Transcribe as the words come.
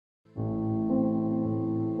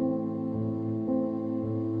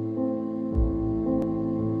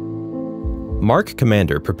MARQ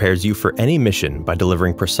Commander prepares you for any mission by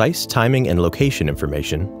delivering precise timing and location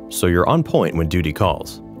information so you're on point when duty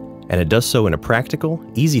calls, and it does so in a practical,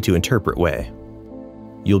 easy-to-interpret way.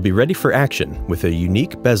 You'll be ready for action with a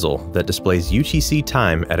unique bezel that displays UTC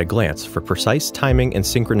time at a glance for precise timing and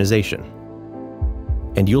synchronization.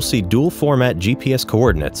 And you'll see dual-format GPS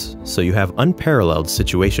coordinates so you have unparalleled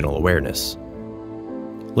situational awareness.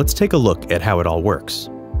 Let's take a look at how it all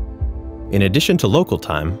works. In addition to local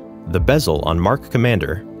time, the bezel on MARQ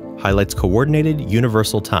Commander highlights Coordinated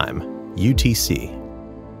Universal Time, UTC,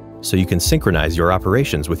 so you can synchronize your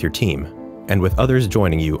operations with your team and with others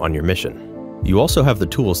joining you on your mission. You also have the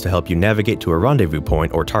tools to help you navigate to a rendezvous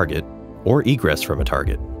point or target, or egress from a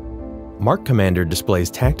target. MARQ Commander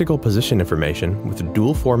displays tactical position information with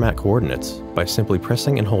dual format coordinates by simply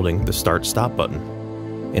pressing and holding the Start-Stop button.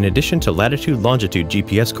 In addition to latitude-longitude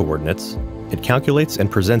GPS coordinates, it calculates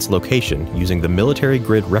and presents location using the Military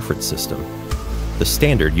Grid Reference System, the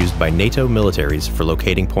standard used by NATO militaries for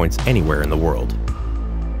locating points anywhere in the world.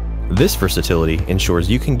 This versatility ensures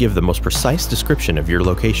you can give the most precise description of your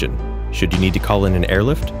location should you need to call in an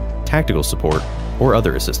airlift, tactical support, or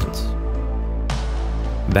other assistance.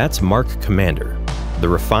 That's MARQ Commander, the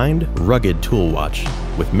refined, rugged tool watch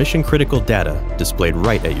with mission-critical data displayed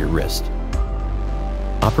right at your wrist.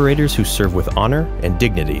 Operators who serve with honor and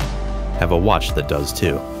dignity have a watch that does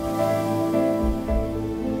too.